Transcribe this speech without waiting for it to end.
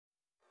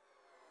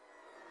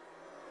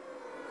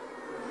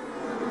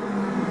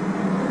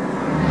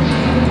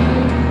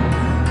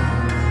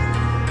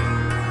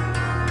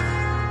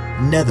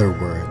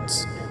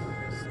Netherwords.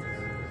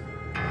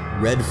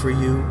 Read for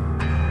you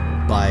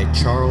by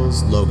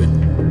Charles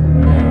Logan.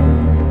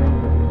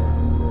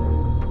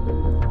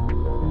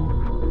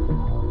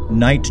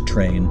 Night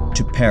Train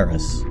to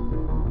Paris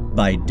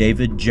by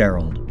David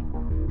Gerald.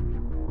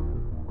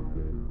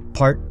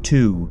 Part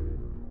 2.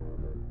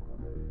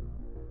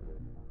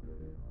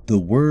 The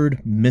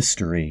word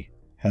mystery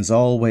has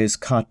always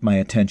caught my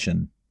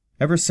attention,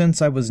 ever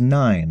since I was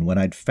 9 when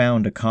I'd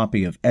found a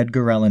copy of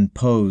Edgar Allan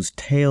Poe's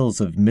Tales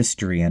of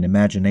Mystery and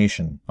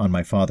Imagination on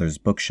my father's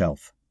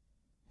bookshelf.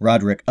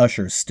 Roderick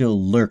Usher still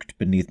lurked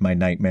beneath my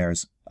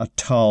nightmares, a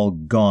tall,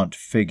 gaunt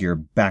figure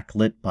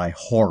backlit by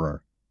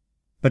horror.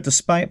 But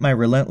despite my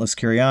relentless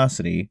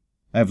curiosity,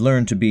 I've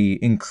learned to be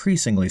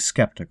increasingly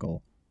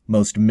skeptical.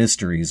 Most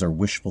mysteries are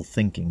wishful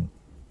thinking.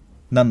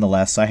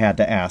 Nonetheless, I had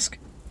to ask,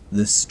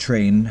 "This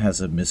train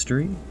has a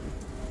mystery?"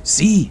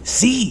 Si,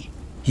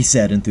 he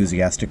said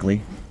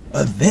enthusiastically.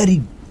 a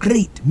very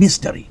great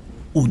mystery.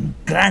 Un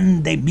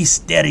grande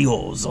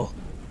misterioso.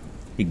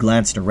 He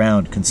glanced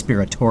around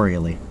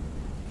conspiratorially.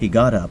 He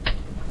got up,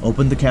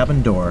 opened the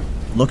cabin door,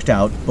 looked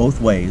out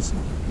both ways,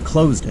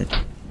 closed it,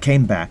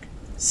 came back,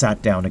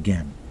 sat down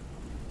again.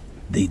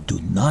 They do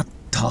not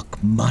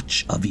talk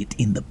much of it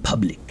in the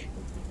public.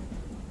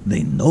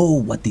 They know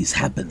what is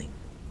happening,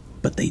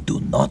 but they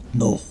do not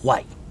know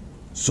why.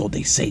 So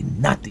they say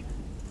nothing.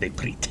 They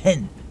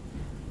pretend.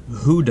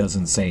 Who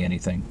doesn't say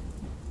anything?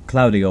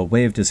 Claudio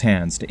waved his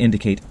hands to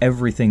indicate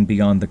everything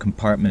beyond the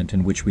compartment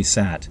in which we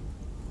sat.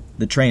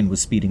 The train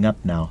was speeding up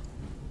now.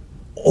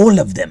 All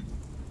of them.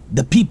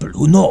 The people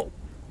who know.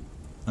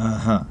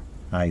 Uh-huh,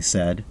 I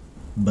said.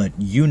 But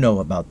you know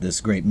about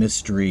this great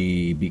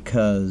mystery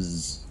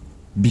because...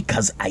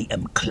 Because I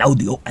am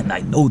Claudio and I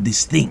know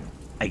this thing.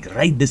 I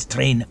ride this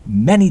train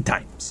many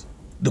times.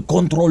 The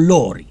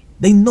controllori,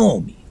 they know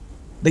me.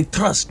 They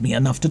trust me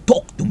enough to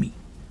talk to me.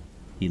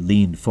 He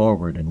leaned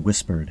forward and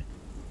whispered.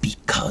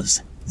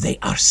 Because they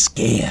are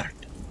scared.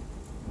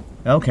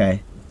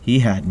 Okay, he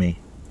had me.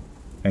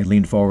 I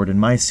leaned forward in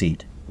my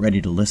seat,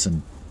 ready to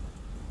listen.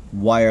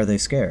 Why are they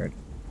scared?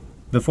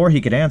 Before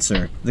he could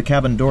answer, the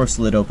cabin door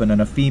slid open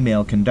and a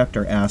female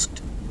conductor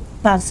asked,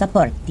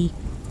 Passaporti.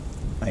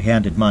 I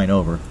handed mine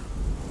over.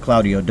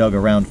 Claudio dug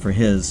around for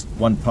his,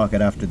 one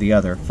pocket after the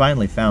other,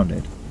 finally found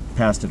it,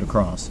 passed it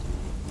across.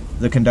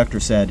 The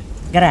conductor said,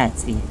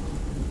 Grazie.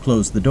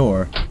 closed the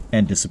door,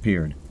 and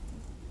disappeared.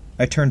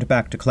 I turned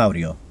back to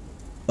Claudio.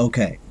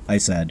 Okay, I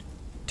said.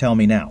 Tell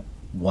me now,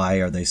 why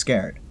are they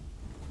scared?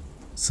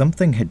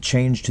 Something had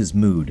changed his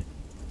mood.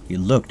 He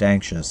looked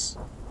anxious.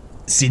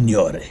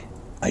 Signore,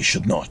 I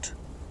should not.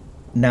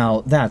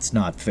 Now, that's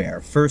not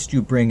fair. First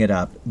you bring it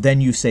up,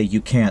 then you say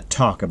you can't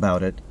talk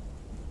about it.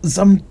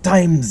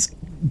 Sometimes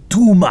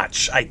too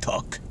much I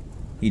talk.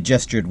 He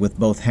gestured with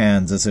both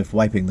hands as if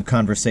wiping the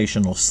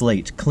conversational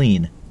slate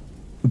clean.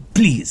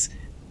 Please,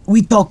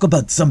 we talk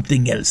about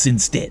something else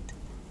instead.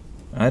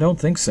 I don't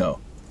think so.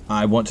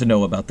 I want to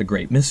know about the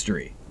great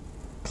mystery.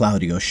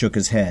 Claudio shook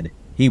his head.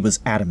 He was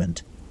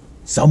adamant.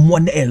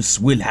 Someone else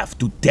will have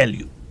to tell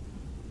you.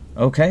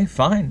 Okay,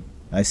 fine,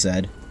 I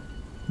said.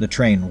 The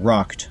train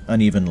rocked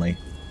unevenly.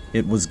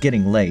 It was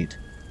getting late.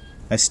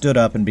 I stood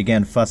up and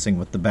began fussing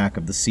with the back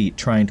of the seat,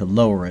 trying to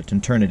lower it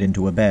and turn it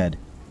into a bed.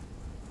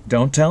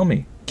 Don't tell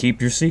me.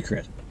 Keep your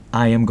secret.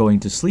 I am going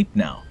to sleep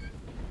now.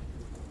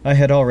 I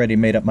had already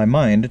made up my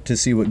mind to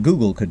see what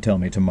Google could tell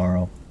me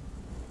tomorrow.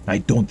 I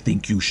don't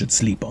think you should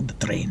sleep on the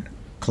train,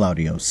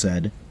 Claudio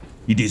said.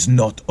 It is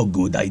not a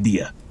good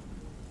idea.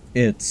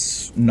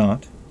 It's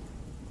not?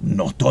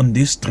 Not on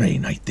this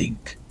train, I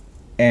think.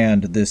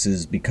 And this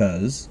is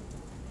because?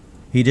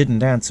 He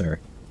didn't answer.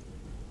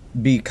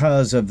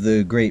 Because of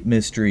the great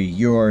mystery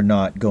you're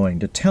not going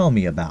to tell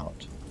me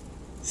about.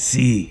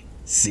 Si.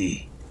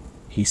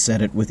 He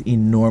said it with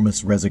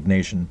enormous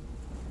resignation.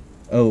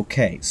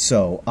 Okay,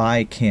 so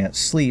I can't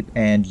sleep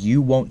and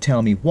you won't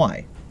tell me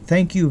why.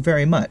 Thank you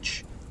very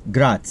much.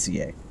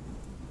 Grazie.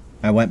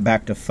 I went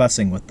back to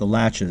fussing with the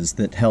latches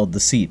that held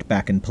the seat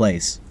back in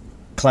place.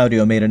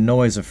 Claudio made a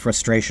noise of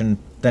frustration,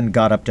 then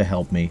got up to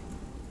help me.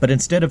 But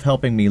instead of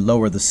helping me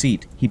lower the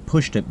seat, he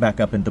pushed it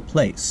back up into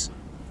place.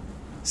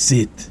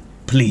 Sit,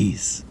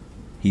 please,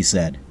 he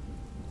said.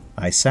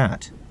 I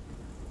sat.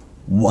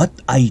 What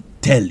I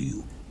tell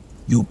you,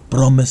 you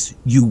promise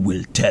you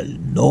will tell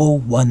no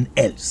one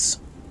else.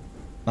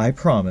 I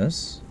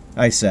promise,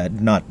 I said,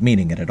 not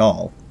meaning it at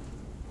all.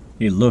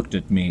 He looked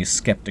at me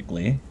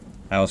skeptically.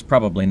 I was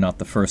probably not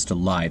the first to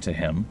lie to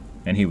him,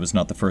 and he was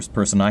not the first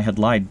person I had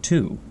lied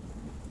to.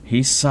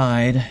 He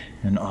sighed,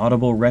 an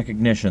audible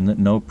recognition that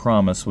no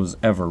promise was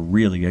ever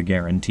really a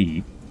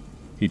guarantee.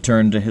 He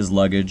turned to his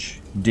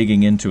luggage,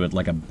 digging into it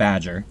like a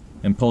badger,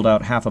 and pulled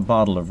out half a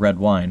bottle of red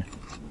wine.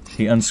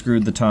 He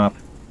unscrewed the top,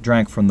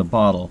 drank from the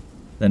bottle,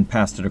 then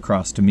passed it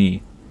across to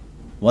me.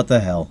 What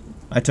the hell?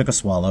 I took a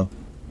swallow.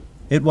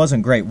 It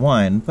wasn't great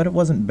wine, but it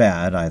wasn't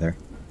bad either.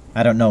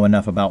 I don't know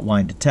enough about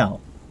wine to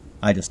tell.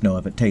 I just know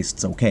if it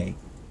tastes okay.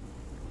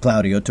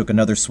 Claudio took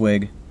another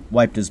swig,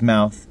 wiped his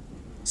mouth,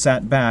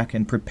 sat back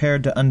and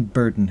prepared to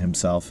unburden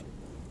himself.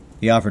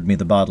 He offered me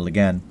the bottle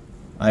again.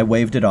 I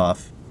waved it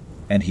off,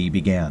 and he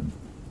began.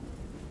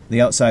 The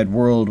outside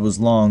world was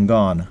long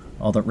gone.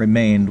 All that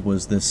remained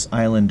was this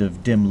island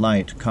of dim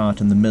light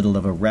caught in the middle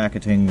of a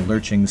racketing,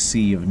 lurching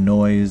sea of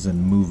noise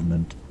and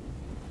movement.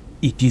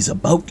 "It is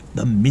about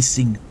the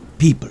missing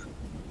people,"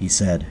 he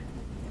said.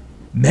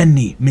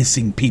 "Many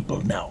missing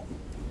people now,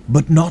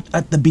 but not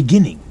at the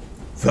beginning.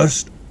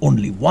 First,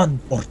 only 1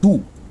 or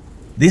 2.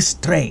 This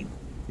train,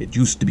 it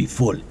used to be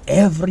full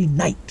every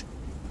night.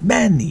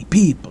 Many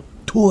people,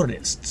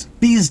 tourists,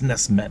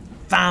 businessmen,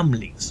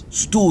 families,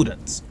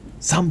 students,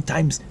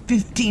 sometimes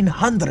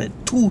 1,500,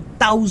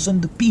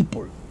 2,000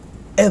 people.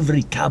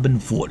 Every cabin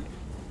full.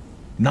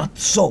 Not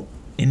so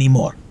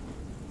anymore.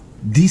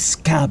 This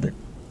cabin,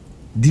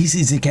 this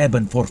is a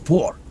cabin for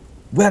 4.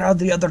 Where are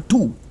the other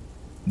 2?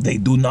 They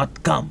do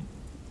not come.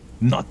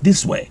 Not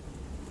this way.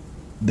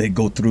 They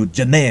go through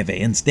Geneva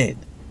instead,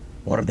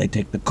 or they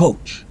take the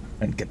coach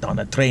and get on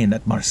a train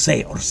at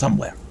Marseille or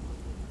somewhere.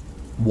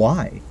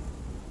 Why?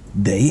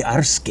 They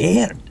are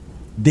scared.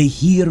 They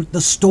hear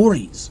the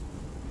stories.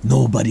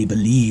 Nobody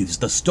believes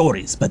the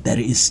stories, but there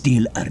is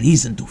still a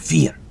reason to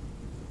fear.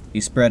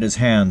 He spread his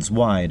hands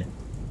wide.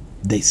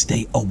 They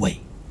stay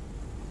away.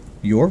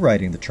 You're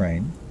riding the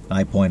train,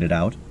 I pointed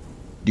out.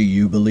 Do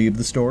you believe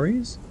the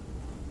stories?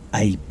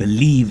 I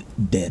believe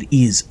there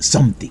is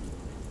something.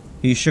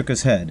 He shook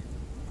his head.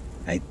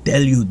 I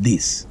tell you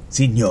this,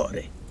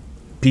 signore.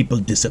 People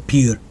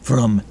disappear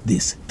from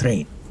this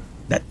train.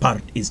 That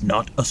part is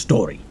not a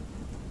story.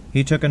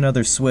 He took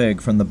another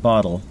swig from the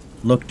bottle,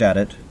 looked at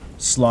it,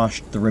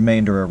 sloshed the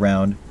remainder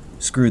around,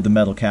 screwed the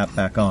metal cap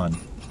back on.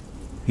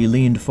 He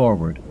leaned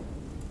forward.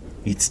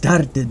 It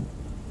started,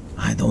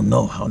 I don't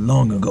know how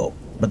long ago,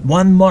 but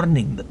one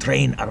morning the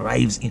train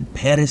arrives in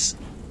Paris.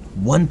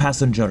 1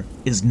 passenger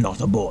is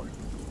not aboard.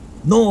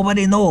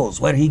 Nobody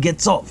knows where he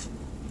gets off.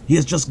 He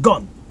is just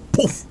gone.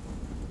 Poof!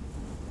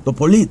 The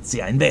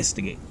polizia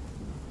investigate.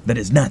 There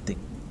is nothing.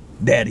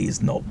 There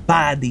is no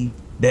body.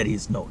 There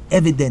is no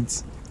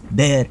evidence.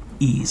 There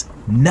is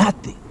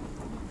nothing.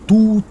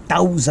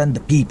 2,000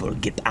 people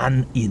get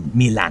on in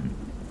Milan.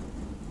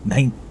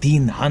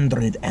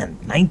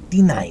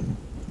 1,999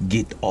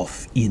 get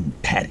off in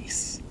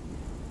Paris.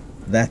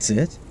 That's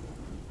it?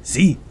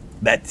 See,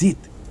 that's it.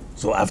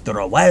 So after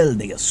a while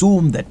they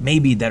assume that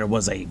maybe there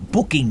was a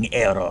booking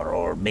error,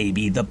 or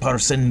maybe the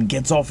person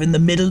gets off in the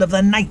middle of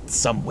the night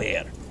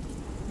somewhere.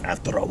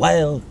 After a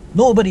while,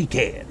 nobody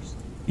cares.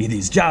 It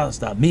is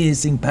just a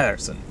missing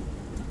person.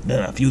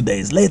 Then a few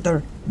days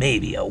later,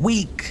 maybe a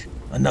week,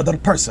 another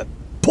person.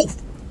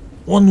 Poof!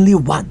 Only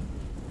one.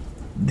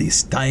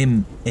 This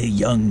time, a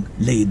young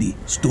lady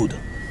student.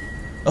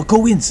 A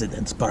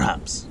coincidence,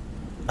 perhaps.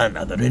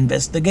 Another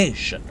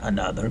investigation,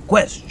 another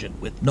question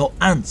with no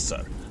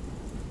answer.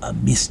 A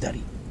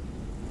mystery.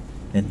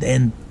 And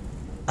then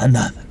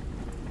another,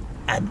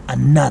 and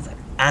another,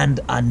 and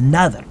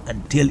another,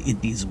 until it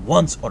is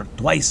once or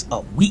twice a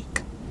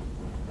week.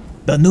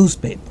 The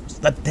newspapers,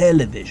 the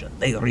television,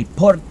 they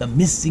report the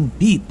missing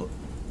people.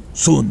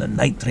 Soon the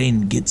night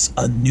train gets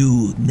a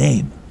new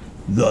name.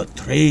 The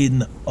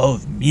Train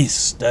of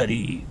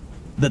Mystery.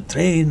 The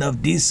Train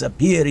of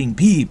Disappearing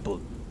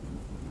People.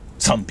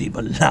 Some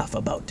people laugh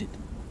about it.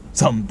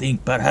 Some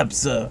think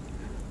perhaps,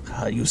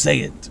 how you say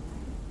it,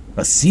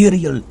 a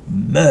serial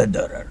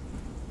murderer.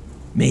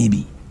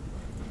 Maybe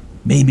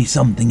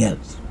something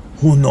else.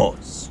 Who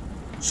knows?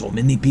 So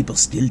many people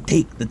still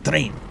take the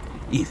train.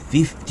 If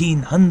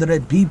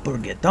 1,500 people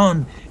get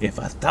on, if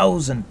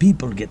 1,000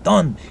 people get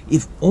on,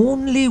 if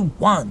only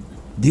one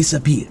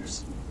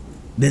disappears,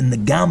 then the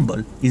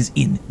gamble is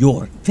in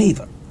your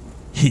favor.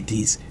 It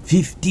is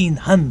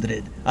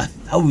 1,500,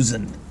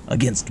 1,000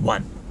 against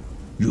 1.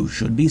 You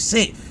should be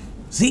safe,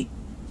 see?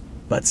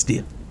 But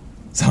still,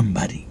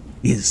 somebody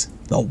is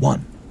the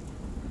one.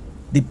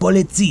 The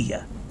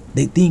polizia,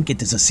 they think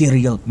it is a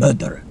serial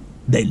murderer.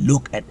 They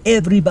look at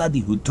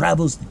everybody who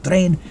travels the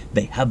train.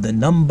 They have the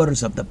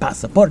numbers of the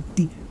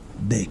passaporti.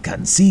 They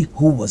can see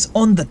who was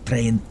on the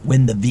train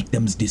when the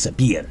victims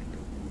disappeared.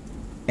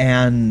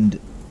 And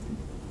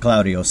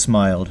Claudio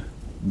smiled,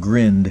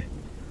 grinned,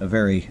 a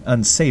very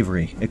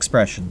unsavory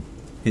expression.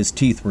 His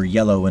teeth were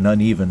yellow and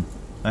uneven.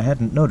 I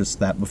hadn't noticed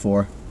that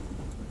before.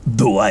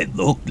 Do I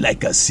look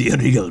like a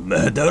serial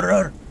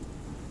murderer?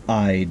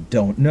 I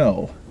don't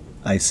know,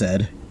 I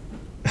said.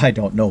 I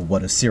don't know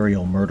what a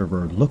serial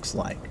murderer looks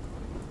like.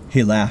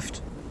 He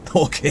laughed.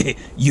 Okay,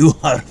 you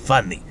are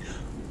funny.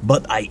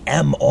 But I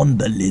am on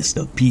the list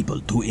of people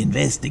to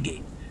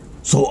investigate.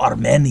 So are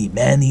many,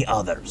 many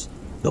others.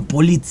 The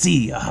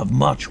polizia have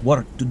much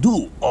work to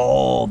do,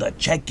 all the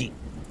checking.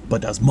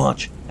 But as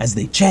much as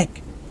they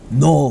check,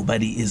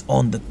 nobody is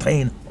on the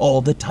train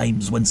all the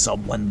times when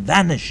someone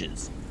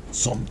vanishes.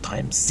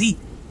 Sometimes see,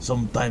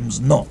 sometimes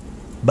no.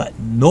 But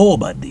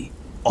nobody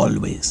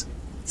always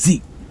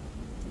see.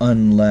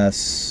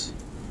 Unless...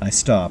 I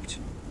stopped.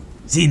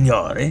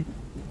 Signore?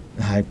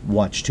 I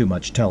watch too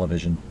much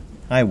television.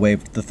 I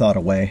waved the thought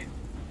away.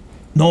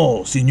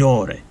 No,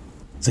 signore.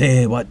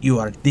 Say what you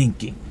are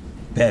thinking.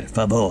 Per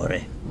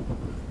favore.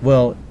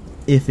 Well,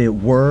 If it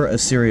were a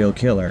serial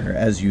killer,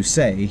 as you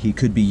say, he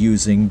could be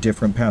using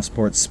different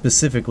passports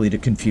specifically to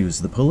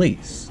confuse the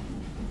police.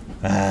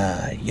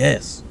 Ah,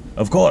 yes,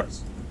 of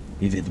course.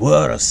 If it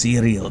were a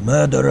serial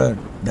murderer,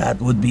 that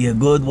would be a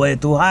good way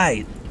to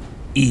hide.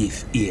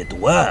 If it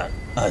were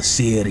a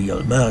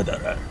serial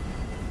murderer.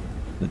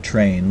 The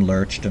train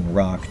lurched and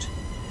rocked.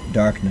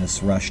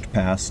 Darkness rushed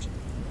past.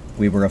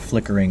 We were a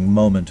flickering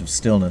moment of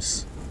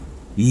stillness.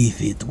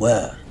 If it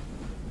were.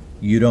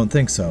 You don't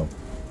think so?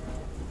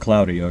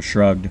 Claudio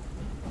shrugged.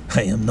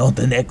 I am not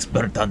an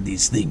expert on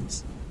these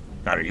things.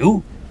 Are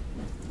you?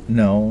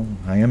 No,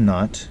 I am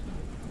not.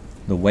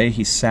 The way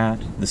he sat,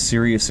 the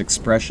serious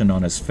expression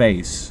on his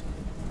face,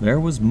 there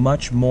was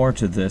much more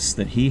to this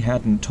that he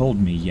hadn't told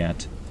me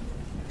yet.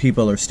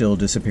 People are still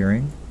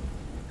disappearing?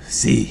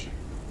 Si.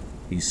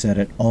 He said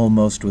it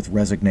almost with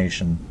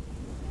resignation.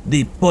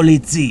 The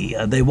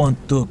polizia, they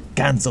want to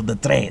cancel the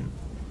train.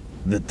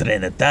 The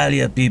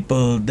Trenitalia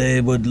people,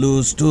 they would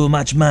lose too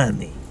much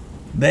money.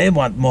 They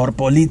want more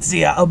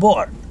polizia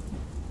aboard.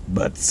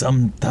 But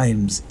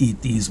sometimes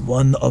it is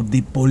one of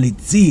the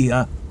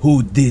polizia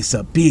who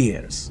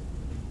disappears.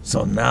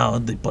 So now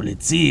the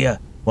polizia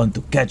want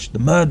to catch the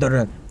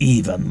murderer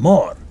even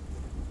more.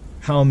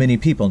 How many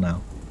people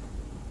now?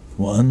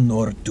 1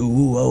 or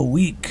 2 a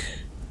week.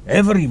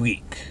 Every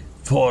week.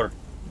 For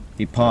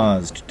He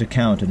paused to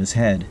count in his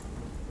head.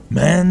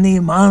 many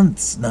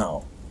months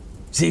now.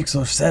 6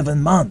 or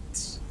 7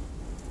 months.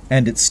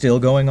 And it's still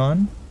going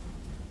on?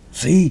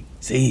 Si.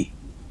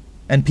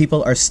 And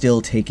people are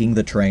still taking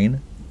the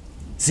train?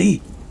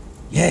 Si.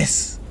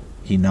 Yes.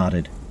 He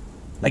nodded.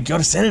 Like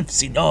yourself,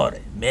 signore.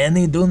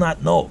 Many do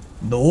not know.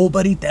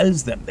 Nobody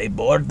tells them. They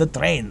board the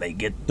train, they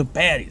get to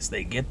Paris,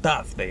 they get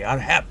off, they are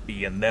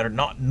happy, and they're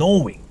not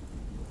knowing.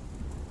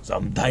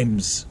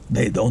 Sometimes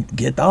they don't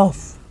get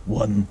off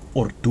 1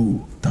 or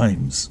 2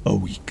 times a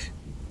week.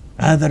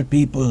 Other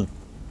people,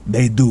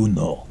 they do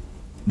know.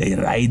 They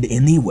ride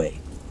anyway.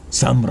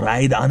 Some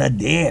ride on a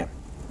dare.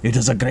 It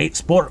is a great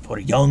sport for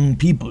young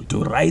people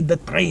to ride the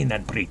train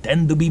and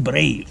pretend to be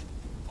brave.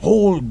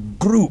 Whole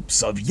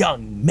groups of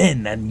young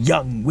men and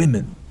young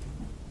women.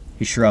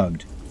 He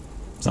shrugged.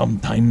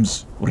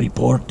 Sometimes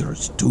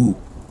reporters too.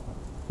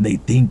 They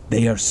think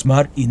they are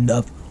smart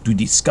enough to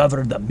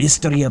discover the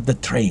mystery of the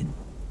train.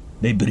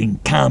 They bring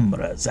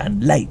cameras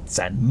and lights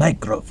and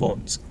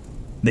microphones.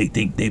 They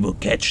think they will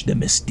catch the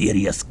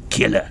mysterious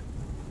killer.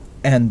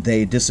 And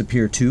they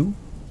disappear too?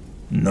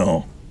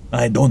 No,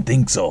 I don't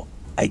think so.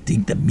 I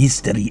think the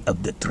mystery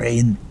of the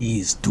train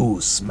is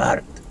too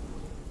smart.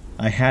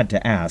 I had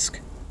to ask.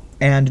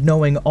 And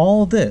knowing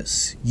all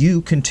this,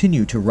 you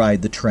continue to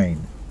ride the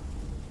train.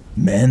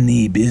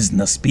 Many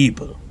business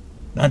people,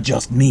 not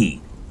just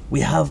me.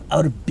 We have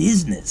our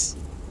business.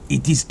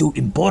 It is too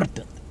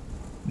important.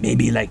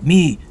 Maybe like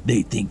me,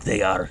 they think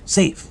they are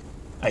safe.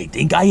 I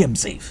think I am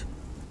safe.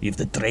 If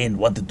the train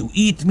wanted to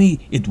eat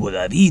me, it would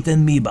have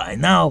eaten me by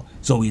now,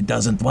 so it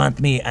doesn't want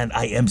me and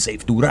I am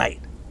safe to ride.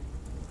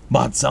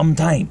 But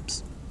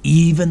sometimes,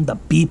 even the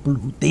people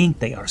who think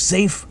they are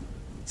safe,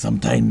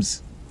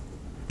 sometimes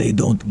they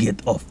don't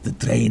get off the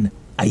train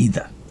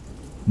either.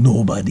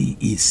 Nobody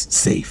is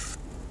safe.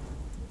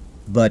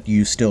 But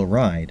you still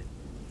ride.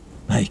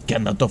 I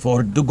cannot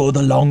afford to go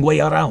the long way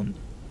around.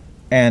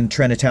 And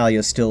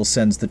Trenitalia still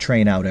sends the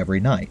train out every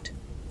night.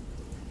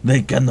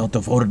 They cannot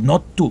afford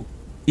not to.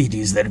 It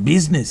is their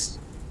business.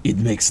 It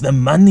makes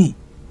them money.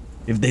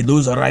 If they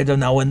lose a rider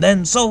now and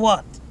then, so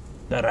what?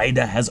 The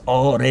rider has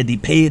already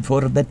paid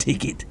for the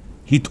ticket.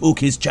 He took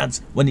his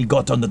chance when he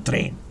got on the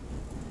train.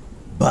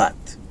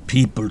 But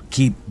people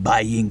keep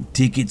buying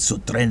tickets, so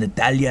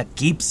Trenitalia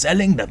keeps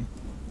selling them.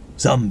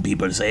 Some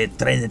people say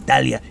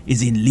Trenitalia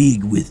is in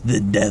league with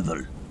the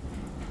devil.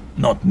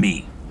 Not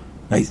me.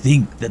 I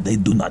think that they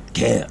do not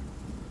care.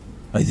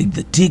 I think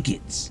the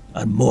tickets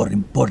are more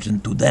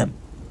important to them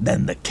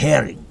than the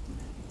caring.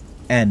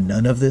 And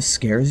none of this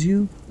scares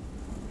you?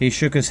 He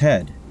shook his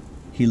head.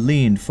 He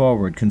leaned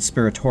forward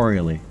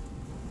conspiratorially.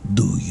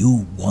 Do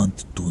you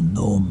want to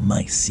know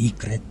my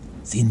secret,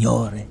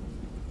 signore?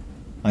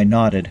 I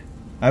nodded.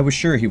 I was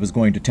sure he was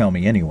going to tell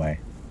me anyway.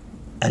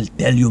 I'll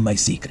tell you my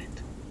secret.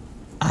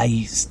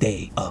 I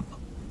stay up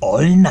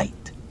all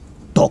night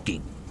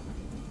talking.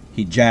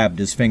 He jabbed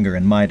his finger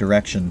in my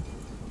direction.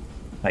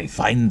 I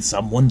find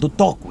someone to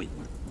talk with.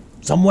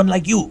 Someone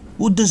like you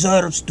who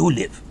deserves to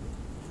live.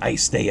 I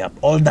stay up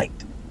all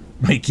night.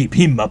 I keep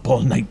him up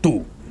all night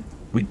too.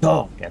 We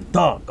talk and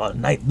talk all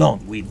night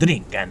long. We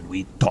drink and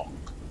we talk.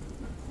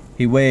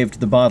 He waved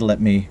the bottle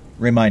at me,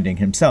 reminding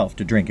himself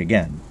to drink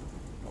again.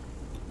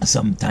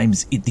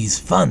 Sometimes it is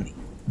funny,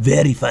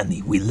 very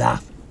funny. We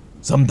laugh.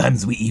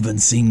 Sometimes we even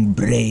sing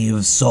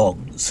brave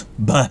songs.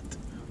 But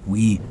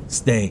we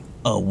stay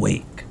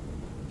awake.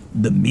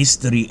 The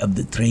mystery of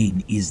the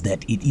train is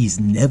that it is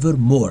never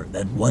more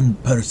than one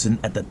person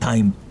at a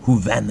time who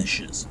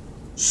vanishes.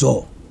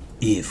 So,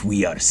 if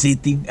we are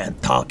sitting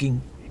and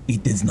talking,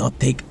 it does not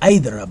take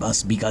either of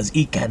us because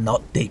it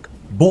cannot take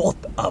both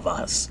of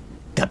us.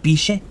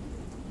 Capisce?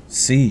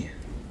 See,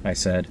 I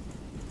said.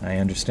 I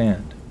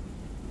understand.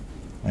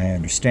 I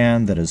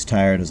understand that as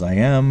tired as I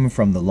am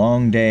from the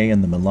long day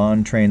in the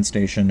Milan train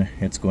station,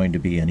 it's going to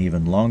be an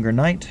even longer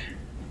night.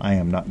 I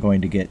am not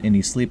going to get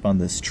any sleep on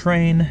this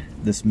train.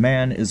 This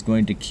man is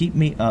going to keep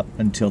me up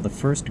until the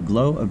first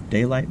glow of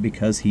daylight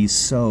because he's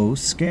so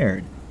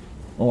scared.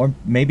 Or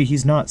maybe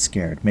he's not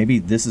scared. Maybe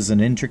this is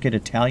an intricate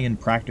Italian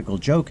practical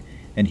joke,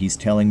 and he's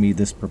telling me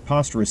this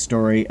preposterous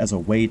story as a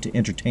way to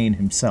entertain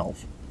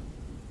himself.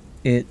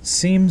 It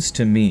seems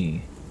to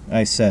me,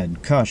 I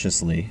said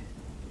cautiously,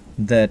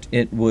 that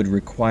it would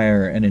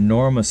require an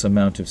enormous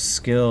amount of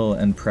skill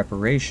and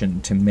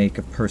preparation to make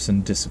a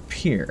person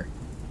disappear.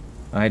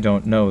 I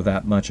don't know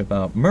that much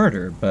about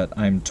murder, but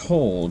I'm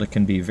told it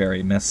can be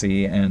very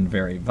messy and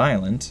very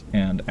violent,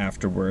 and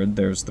afterward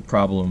there's the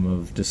problem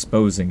of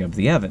disposing of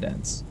the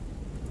evidence.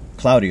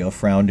 Claudio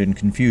frowned in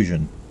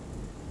confusion.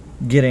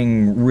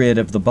 Getting rid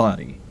of the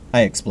body,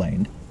 I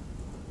explained.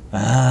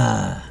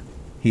 Ah,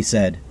 He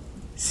said,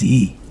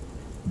 see,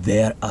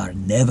 there are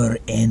never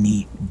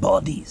any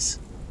bodies.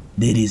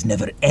 There is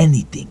never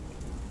anything.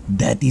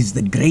 That is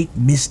the great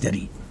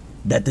mystery.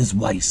 That is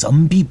why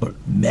some people,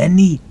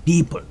 many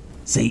people,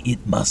 say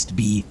it must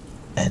be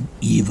an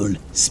evil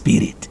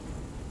spirit.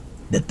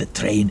 That the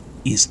train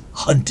is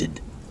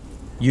haunted.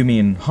 You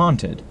mean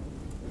haunted?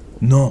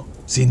 No,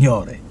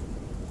 signore.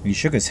 He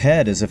shook his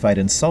head as if I'd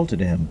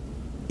insulted him.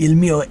 Il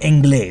mio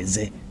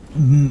inglese.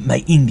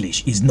 My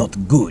English is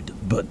not good,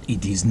 but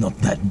it is not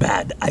that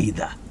bad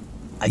either.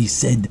 I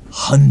said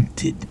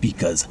haunted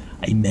because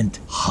I meant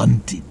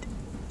haunted.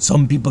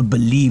 Some people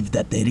believe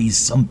that there is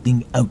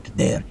something out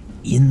there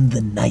in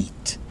the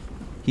night.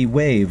 He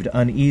waved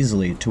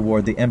uneasily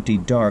toward the empty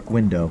dark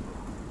window.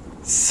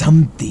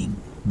 Something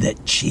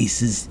that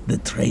chases the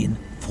train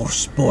for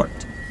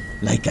sport,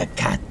 like a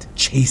cat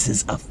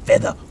chases a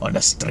feather on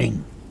a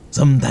string.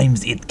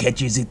 Sometimes it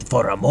catches it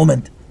for a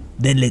moment,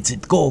 then lets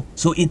it go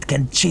so it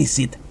can chase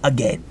it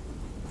again.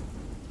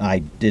 I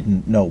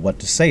didn't know what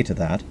to say to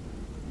that.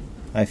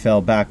 I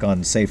fell back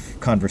on safe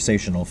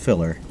conversational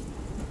filler.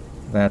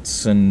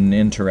 That's an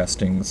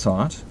interesting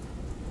thought.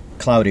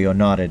 Claudio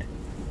nodded.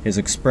 His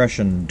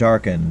expression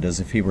darkened as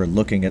if he were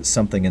looking at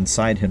something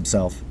inside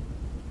himself.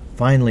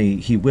 Finally,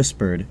 he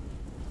whispered,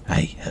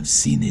 I have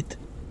seen it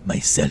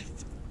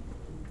myself.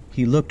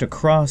 He looked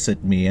across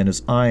at me and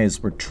his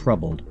eyes were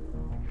troubled.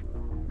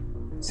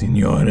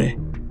 Signore,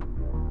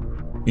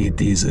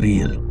 it is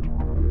real.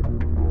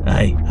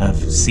 I have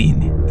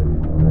seen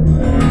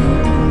it.